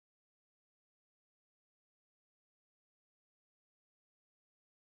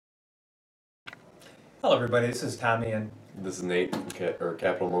Hello, everybody. This is Tommy, and This is Nate, or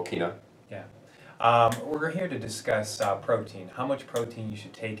Capital Mokina. yeah, we're here to discuss protein. How much protein you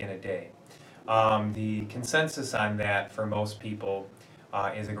should take in a day. The consensus on that for most people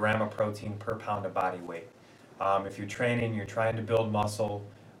is a gram of protein per pound of body weight. If you're training, you're trying to build muscle,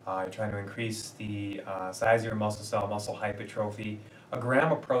 you're trying to increase the size of your muscle cell, muscle hypertrophy. A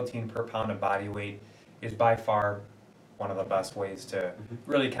gram of protein per pound of body weight is by far one of the best ways to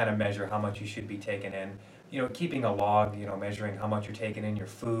really kind of measure how much you should be taking in. Keeping a log, measuring how much you're taking in your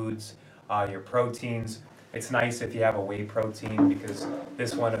foods, your proteins. It's nice if you have a whey protein because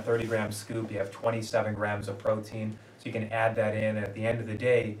this one, a 30-gram scoop, you have 27 grams of protein. So you can add that in, and at the end of the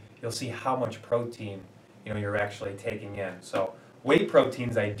day, you'll see how much protein you're actually taking in. So whey protein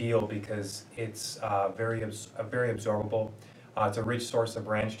is ideal because it's very absorbable. It's a rich source of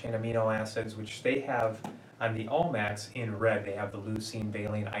branched chain amino acids, which they have on the Almax in red. They have the leucine,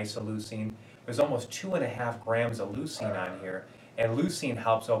 valine, isoleucine. There's almost 2.5 grams of leucine on here, and leucine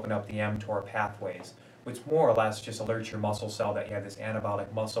helps open up the mTOR pathways, which more or less just alerts your muscle cell that you have this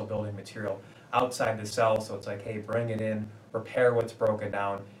anabolic muscle building material outside the cell. So it's like, hey, bring it in, repair what's broken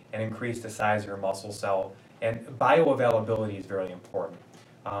down, and increase the size of your muscle cell. And bioavailability is very important.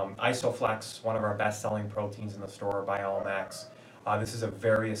 Isoflex, one of our best-selling proteins in the store by Almax. This is a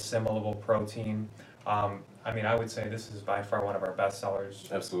very assimilable protein. I would say this is by far one of our best sellers.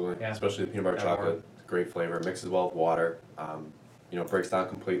 Absolutely, Yeah. especially the peanut butter chocolate. Great flavor, mixes well with water. Breaks down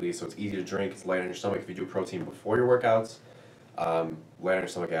completely, so it's easy to drink. It's light on your stomach if you do protein before your workouts. Light on your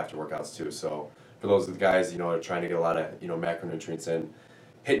stomach after workouts too. So for those of the guys, are trying to get a lot of macronutrients in,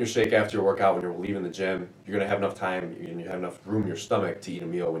 hitting your shake after your workout when you're leaving the gym, you're gonna have enough time and you have enough room in your stomach to eat a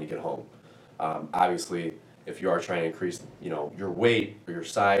meal when you get home. Obviously, if you are trying to increase, your weight or your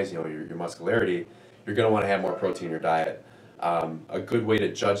size, your muscularity, you're going to want to have more protein in your diet. A good way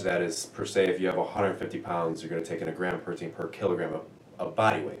to judge that is, per se, if you have 150 pounds, you're going to take in a gram of protein per kilogram of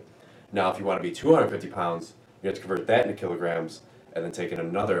body weight. Now, if you want to be 250 pounds, you have to convert that into kilograms and then take in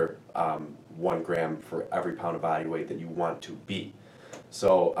another 1 gram for every pound of body weight that you want to be.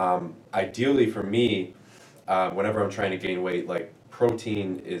 So ideally for me, whenever I'm trying to gain weight, like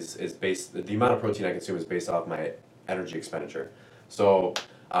protein is based, the amount of protein I consume is based off my energy expenditure. So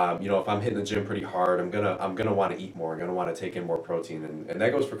if I'm hitting the gym pretty hard, I'm gonna want to eat more. I'm gonna want to take in more protein, and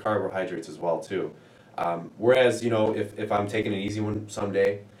that goes for carbohydrates as well too. Whereas if I'm taking an easy one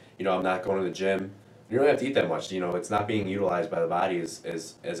someday, I'm not going to the gym. You don't have to eat that much. It's not being utilized by the body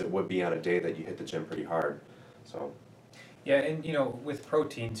as it would be on a day that you hit the gym pretty hard. So. Yeah, and with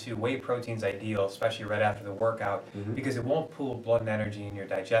protein too, whey protein's ideal, especially right after the workout, because it won't pool blood and energy in your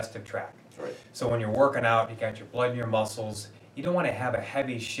digestive tract. Right. So when you're working out, you got your blood in your muscles. You don't want to have a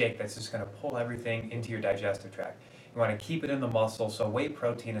heavy shake that's just going to pull everything into your digestive tract. You want to keep it in the muscle, so whey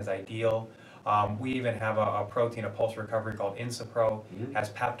protein is ideal. We even have a protein, a pulse recovery called Insipro, has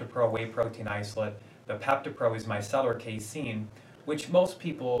PeptiPro whey protein isolate. The PeptiPro is micellar casein, which most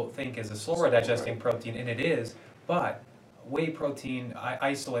people think is a slower digesting protein, and it is, but whey protein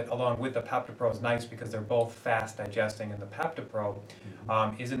isolate along with the PeptiPro is nice because they're both fast digesting, and the PeptiPro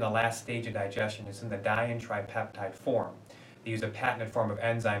is in the last stage of digestion. It's in the di-tripeptide form. They use a patented form of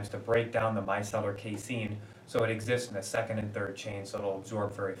enzymes to break down the micellar casein so it exists in the second and third chain, so it'll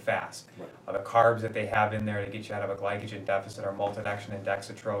absorb very fast. Right. The carbs that they have in there to get you out of a glycogen deficit are maltodextrin and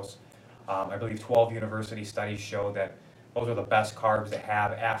dextrose. I believe 12 university studies show that those are the best carbs to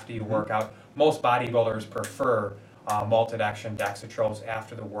have after you work out. Most bodybuilders prefer maltodextrin, dextrose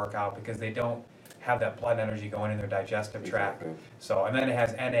after the workout because they don't have that blood energy going in their digestive tract. Exactly. So, and then it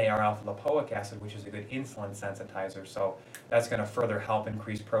has NAR alpha lipoic acid, which is a good insulin sensitizer. So that's going to further help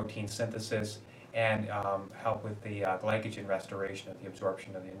increase protein synthesis and help with the glycogen restoration of the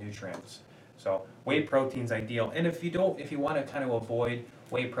absorption of the nutrients. So whey protein's ideal. And if you want to kind of avoid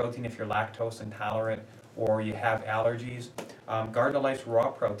whey protein, if you're lactose intolerant or you have allergies, Gardner-Life's raw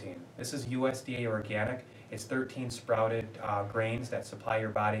protein. This is USDA organic. It's 13 sprouted grains that supply your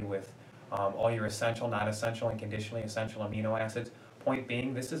body with all your essential, non-essential, and conditionally essential amino acids. Point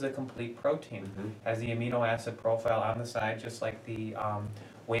being, this is a complete protein. Has the amino acid profile on the side, just like the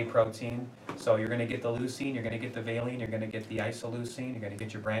whey protein. So you're going to get the leucine, you're going to get the valine, you're going to get the isoleucine, you're going to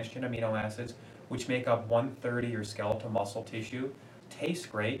get your branched chain amino acids, which make up 1/3 of your skeletal muscle tissue. Tastes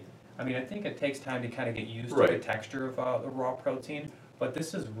great. I think it takes time to kind of get used to the texture of the raw protein, but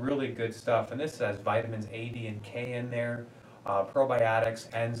this is really good stuff. And this has vitamins A, D, and K in there, probiotics,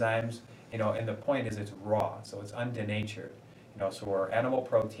 enzymes. And the point is it's raw, so it's undenatured. So where animal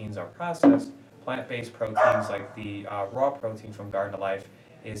proteins are processed, plant-based proteins like the raw protein from Garden of Life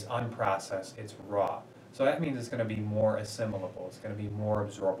is unprocessed, it's raw. So that means it's going to be more assimilable, it's going to be more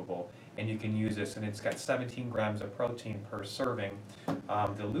absorbable, and you can use this, and it's got 17 grams of protein per serving.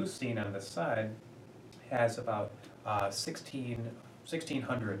 The leucine on the side has about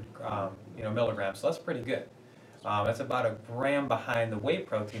 1,600 milligrams, so that's pretty good. That's about a gram behind the whey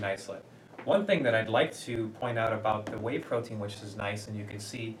protein isolate. One thing that I'd like to point out about the whey protein, which is nice, and you can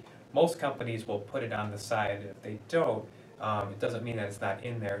see most companies will put it on the side. If they don't, it doesn't mean that it's not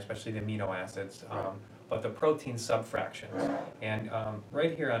in there, especially the amino acids, but the protein subfractions. And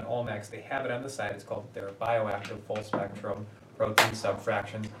right here on Olmex, they have it on the side. It's called their bioactive full spectrum protein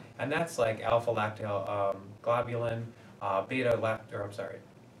subfractions, and that's like alpha lactoglobulin,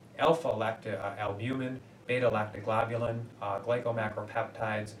 alpha lactalbumin, beta lactoglobulin,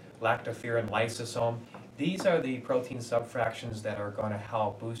 glycomacropeptides, lactoferrin lysosome. These are the protein subfractions that are going to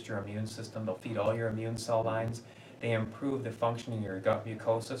help boost your immune system. They'll feed all your immune cell lines. They improve the function in your gut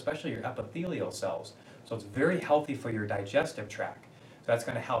mucosa, especially your epithelial cells. So it's very healthy for your digestive tract. So that's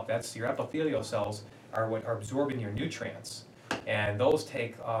going to help. That's your epithelial cells are what are absorbing your nutrients, and those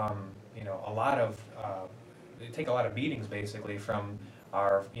take a lot of they take a lot of beatings basically from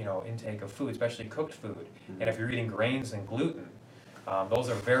our intake of food, especially cooked food. And if you're eating grains and gluten, those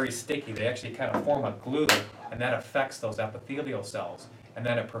are very sticky. They actually kind of form a glue, and that affects those epithelial cells. And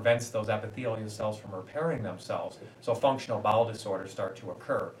then it prevents those epithelial cells from repairing themselves. So functional bowel disorders start to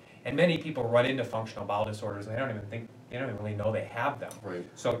occur. And many people run into functional bowel disorders, and they don't even really know they have them. Right.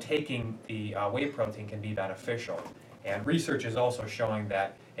 So taking the whey protein can be beneficial. And research is also showing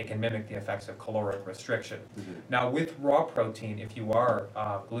that it can mimic the effects of caloric restriction. Now, with raw protein, if you are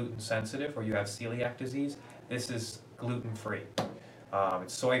gluten sensitive or you have celiac disease, this is gluten free.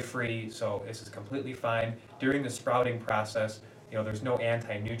 It's soy free, so this is completely fine. During the sprouting process, there's no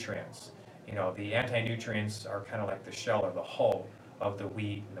anti-nutrients. The anti-nutrients are kind of like the shell or the hull of the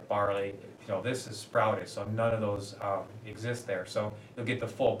wheat and the barley. This is sprouted, so none of those exist there. So you'll get the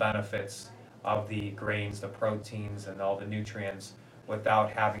full benefits of the grains, the proteins, and all the nutrients without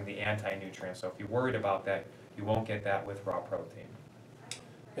having the anti-nutrients. So if you're worried about that, you won't get that with raw protein.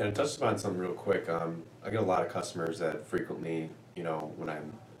 And to touch upon something real quick, I get a lot of customers that frequently, when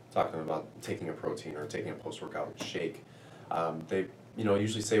I'm talking about taking a protein or taking a post-workout shake, they,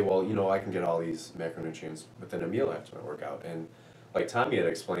 usually say, well, I can get all these macronutrients within a meal after my workout. And like Tommy had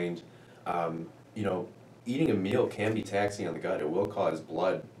explained, eating a meal can be taxing on the gut. It will cause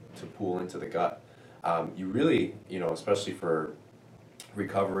blood to pool into the gut. You really, especially for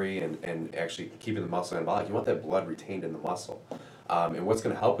recovery and actually keeping the muscle anabolic, you want that blood retained in the muscle. And what's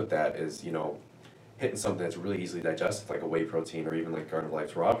going to help with that is, hitting something that's really easily digested, like a whey protein or even like Garden of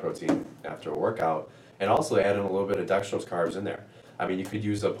Life's raw protein after a workout, and also add in a little bit of dextrose carbs in there. I mean, you could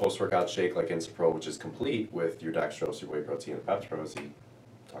use a post-workout shake like Instapro, which is complete with your dextrose, your whey protein, and Pepto, as he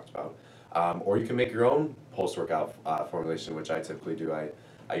talked about. Or you can make your own post-workout formulation, which I typically do. I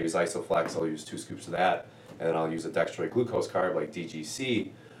use Isoflex, I'll use 2 scoops of that, and then I'll use a dextroid glucose carb like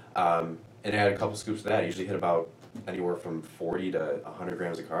DGC, and add a couple scoops of that. I usually hit about anywhere from 40 to 100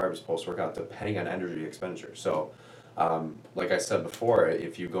 grams of carbs post-workout, depending on energy expenditure. So, like I said before,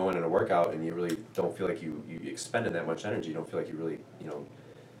 if you go in a workout and you really don't feel like you expended that much energy, you don't feel like you really,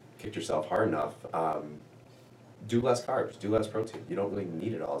 kicked yourself hard enough, do less carbs, do less protein. You don't really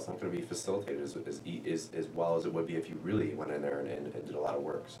need it all. It's not going to be facilitated as well as it would be if you really went in there and did a lot of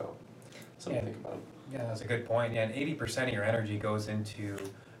work. So, something to think about. Yeah, that's a good point. Yeah, and 80% of your energy goes into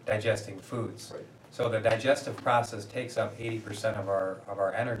digesting foods. Right. So the digestive process takes up 80% of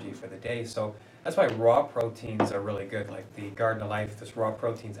our energy for the day. So that's why raw proteins are really good. Like the Garden of Life, this raw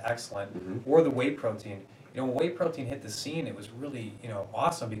protein's excellent. Or the whey protein. When whey protein hit the scene, it was really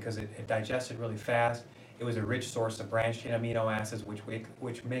awesome because it digested really fast. It was a rich source of branched chain amino acids, which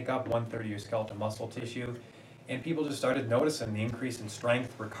make up 1/3 of your skeletal muscle tissue. And people just started noticing the increase in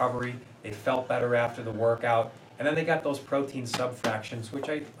strength, recovery. They felt better after the workout. And then they got those protein subfractions, which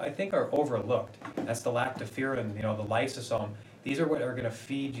I think are overlooked. That's the lactoferrin, the lysosome. These are what are going to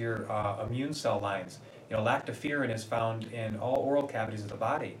feed your immune cell lines. Lactoferrin is found in all oral cavities of the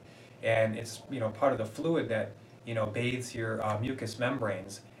body. And it's, part of the fluid that, bathes your mucous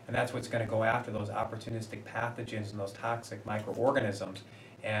membranes. And that's what's going to go after those opportunistic pathogens and those toxic microorganisms.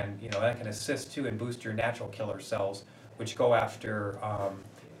 And, that can assist, too, and boost your natural killer cells, which go after,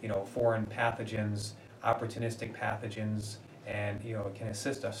 foreign pathogens, opportunistic pathogens, and it can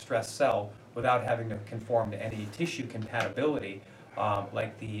assist a stressed cell without having to conform to any tissue compatibility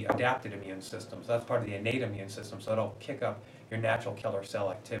like the adapted immune system. So that's part of the innate immune system, so it'll kick up your natural killer cell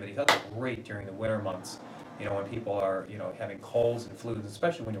activity. That's great during the winter months, when people are having colds and flus,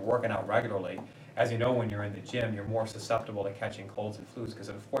 especially when you're working out regularly. as you know, when you're in the gym, you're more susceptible to catching colds and flus, because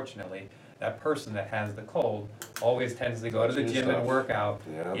unfortunately, that person that has the cold always tends to go to the Touching gym and stuff. work out.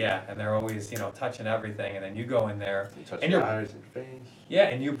 Yeah. Yeah, and they're always, touching everything, and then you go in there, You touch and your you're, eyes and face. yeah,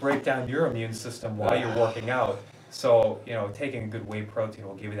 and you break down your immune system while you're working out. So, taking a good whey protein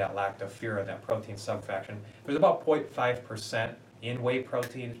will give you that lactoferrin, that protein subfraction. There's about 0.5% in whey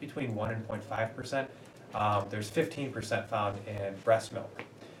protein, it's between 1 and 0.5%. There's 15% found in breast milk.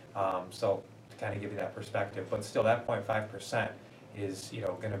 So to kind of give you that perspective, but still that 0.5% is,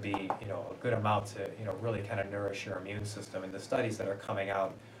 gonna be, a good amount to, really kind of nourish your immune system. And the studies that are coming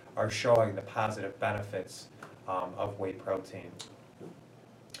out are showing the positive benefits, of whey protein.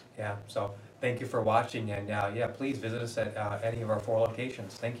 Yeah, so thank you for watching, and, yeah, please visit us at, any of our 4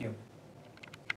 locations. Thank you.